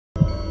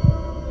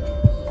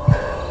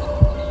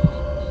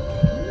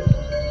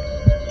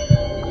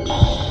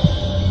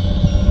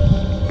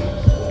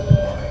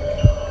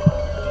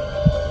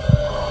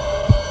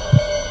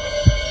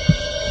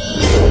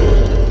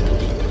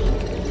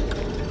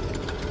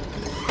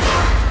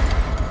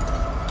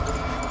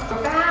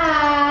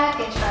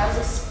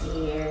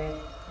scared.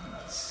 I'm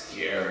not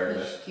scared.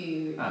 You're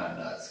scared. I'm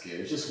not scared.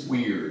 It's just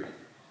weird.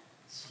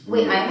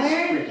 Wait, I'm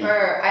weird?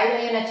 Or I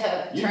in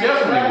a You're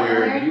definitely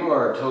weird. You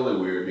are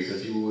totally weird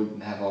because you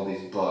wouldn't have all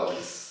these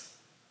bugs.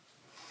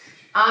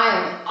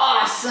 I'm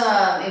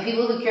awesome! And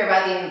people who care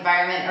about the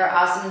environment are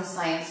awesome, and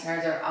science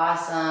nerds are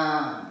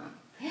awesome.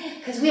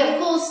 Because we have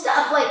cool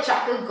stuff like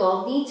Choco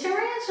Gold Knee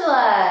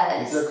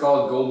Tarantulas. These are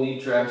called gold knee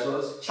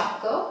tarantulas?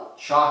 Choco.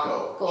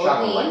 Choco. Gold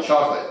Choco, knee. like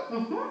chocolate.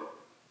 Mm-hmm.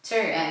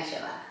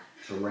 Tarantula.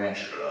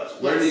 Tarantulas.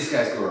 Where do these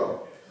guys grow?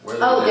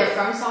 They're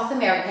from South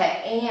America,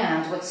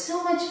 and what's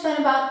so much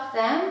fun about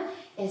them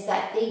is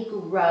that they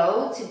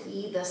grow to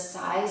be the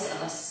size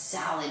of a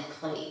salad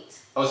plate.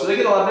 Oh, so they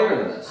get a lot bigger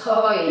than this.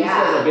 Oh, yeah. These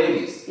guys are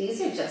babies. These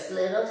are just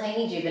little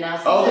tiny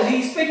juveniles. Oh,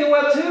 he's speaking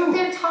web too.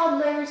 They're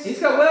toddlers. He's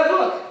got web,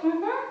 look.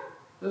 Mm-hmm.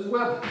 There's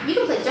web. You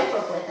can play jump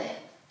rope with it.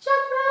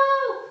 Jump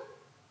rope!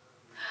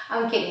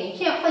 I'm kidding, you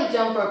can't play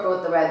jump rope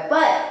with the web,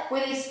 but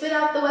where they spit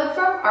out the web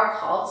from are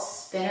called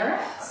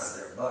spinnerets. Out of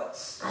their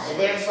butts. Out of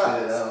their butts.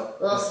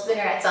 Little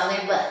spinnerets on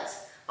their butts.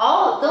 The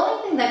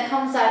only thing that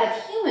comes out of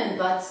human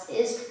butts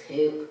is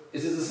poop.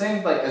 Is it the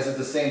same? Like, is it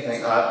the same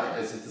thing?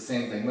 Is it the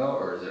same thing though,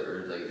 or is it,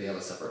 or like they have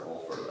a separate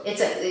hole for them? It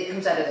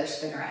comes out of their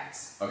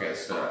spinnerets. Okay,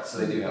 spinnerets. So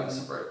they do have a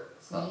separate.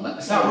 It's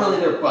not really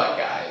their butt,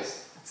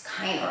 guys. It's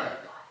kind of their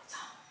butt. It's on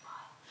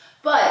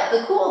their butt. But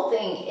the cool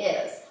thing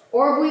is,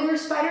 orb weaver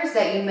spiders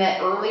that you met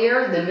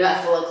earlier, the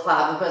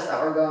Nepheloclavipus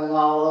that were going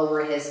all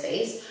over his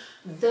face,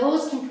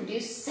 those can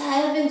produce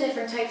 7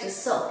 different types of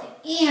silk,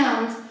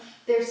 and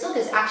their silk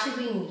is actually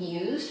being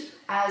used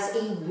as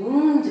a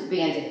wound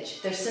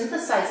bandage. They're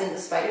synthesizing the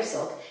spider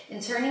silk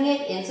and turning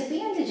it into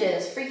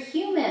bandages for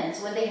humans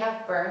when they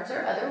have burns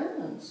or other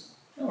wounds.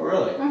 Oh,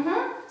 really?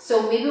 Mm-hmm.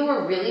 So maybe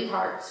we're really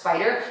part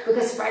spider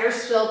because spider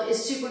silk is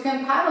super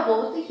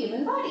compatible with the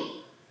human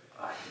body.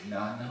 I did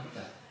not know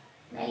that.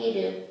 Now you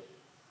do.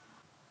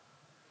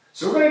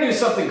 So we're going to do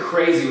something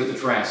crazy with the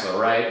tarantula,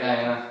 right,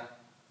 Diana?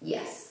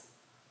 Yes.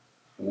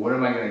 What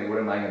am I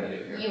gonna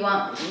do here? You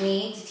want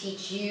me to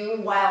teach you,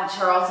 Wild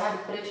Charles, how to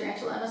put a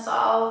tarantula in a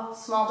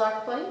small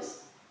dark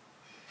place?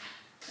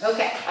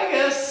 Okay. I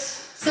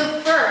guess. So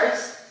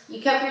first,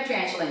 you cup your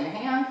tarantula in your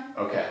hand.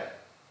 Okay.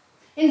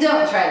 And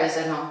don't try this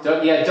at home.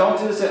 Don't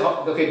do this at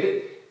home.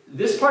 Okay,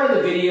 this part of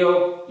the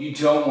video, you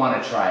don't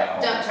want to try at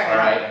home. Don't try it. All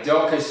right?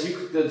 Don't, because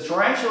the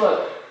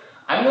tarantula,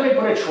 I'm going to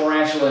put a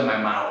tarantula in my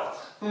mouth.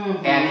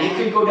 Mm-hmm. And it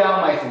could go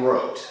down my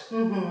throat.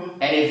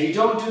 Mm-hmm. And if you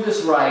don't do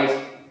this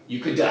right, you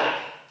could die.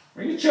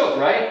 Or you choke,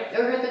 right?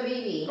 Or hurt the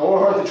baby. Or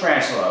hurt the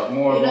tarantula,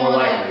 more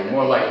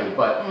likely.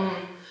 But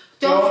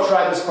don't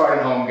try this part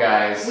at home,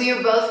 guys. We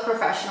are both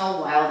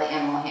professional wild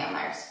animal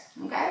handlers,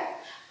 okay?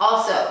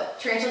 Also,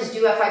 tarantulas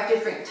do have 5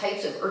 different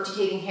types of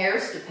urticating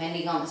hairs,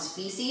 depending on the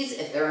species,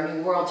 if they're a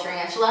New World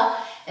tarantula.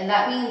 And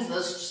that means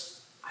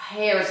those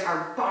hairs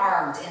are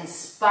barbed and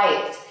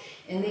spiked,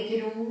 and they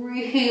can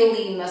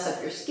really mess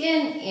up your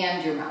skin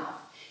and your mouth.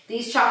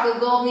 These chocolate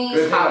gold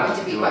knees happen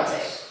to be quite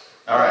safe.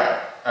 All right.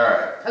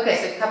 Okay,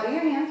 so cup in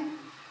your hand.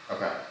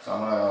 Okay, so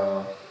I'm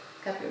gonna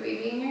Cup your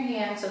baby in your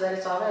hand so that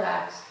it's all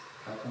relaxed.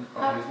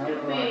 cup the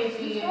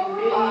baby in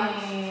your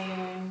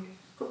hand.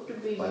 Cup the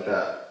baby. like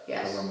that.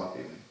 Yes. Cover 'em up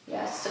even.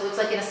 Yes, so it's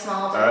like in a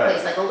small dark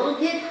place, like a little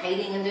kid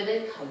hiding under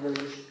the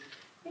covers.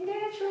 And then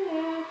it's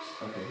relaxed.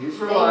 Okay, he's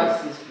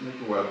relaxed. He's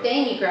making web.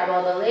 Then you grab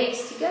all the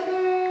legs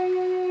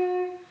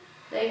together,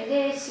 like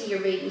this. See your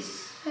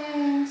baby's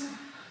hands.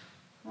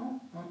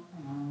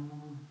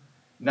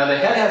 Now the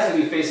head has to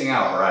be facing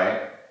out,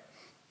 right?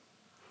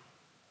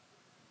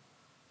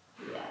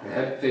 Yeah. The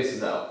head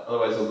faces out,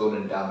 otherwise it'll go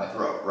down my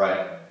throat,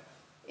 right?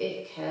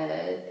 It could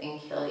and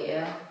kill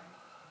you.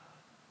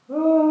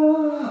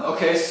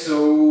 Okay, so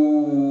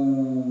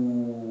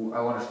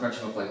I want to scrunch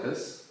him up like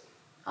this.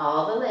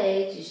 All the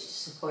legs, you should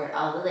support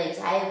all the legs.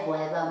 I have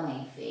web on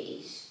my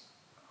face.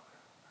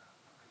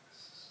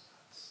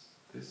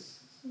 This is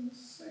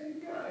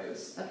insane,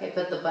 guys. Okay,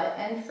 put the butt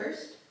end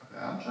first. Okay,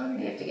 I'm trying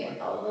to You have to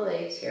get all the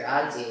legs here.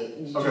 I'll do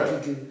it.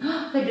 Okay.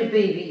 Hi, the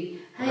baby.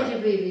 Hi, Okay.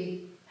 the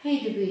baby. Hey,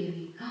 the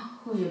baby.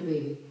 Who's your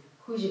baby?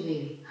 Who's your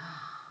baby?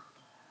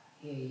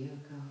 Here you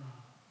go.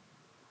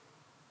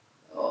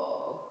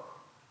 Oh.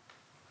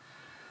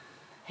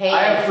 Hey.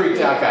 I am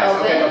freaked out, guys.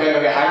 Okay. Wait.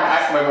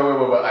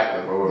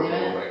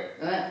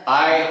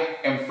 I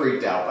am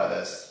freaked out by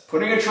this.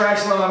 Putting a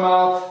tarantula in my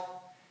mouth.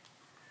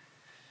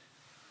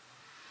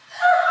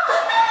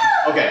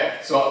 Okay,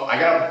 so I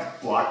gotta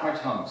block my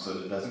tongue so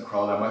that it doesn't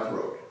crawl down my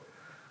throat.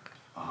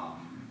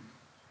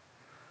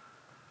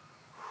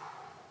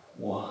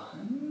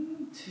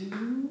 1,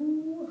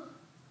 2,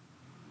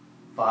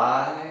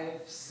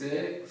 5,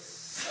 6,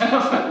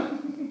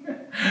 7.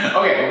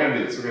 Okay, we're gonna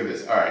do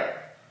this. All right.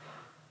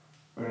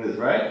 We're gonna do this,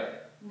 right?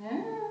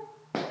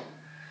 Yeah.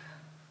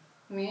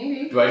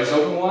 Maybe. Do I just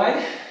open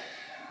wide?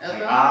 Open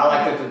Like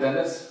wide. at the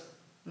dentist?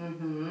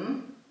 Mm-hmm.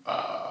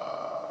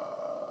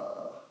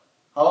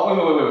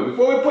 Wait.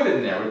 Before we put it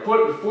in there,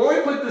 before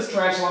we put this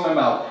tarantula in my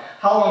mouth,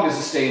 how long does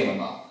it stay in my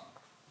mouth?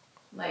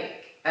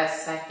 Like a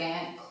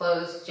second.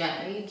 Close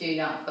gently. Do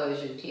not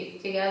close your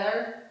teeth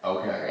together.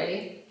 Okay.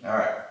 Ready? All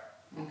right.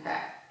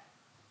 Okay.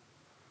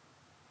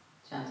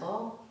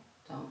 Gentle.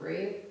 Don't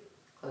breathe.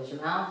 Close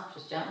your mouth,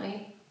 just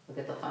gently. We'll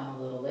get the final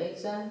little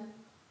legs in.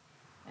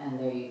 And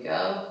there you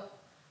go.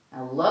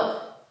 Now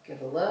look,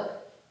 give a look,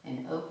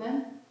 and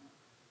open.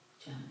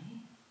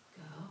 Gently,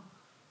 go.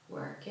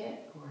 Work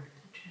it, work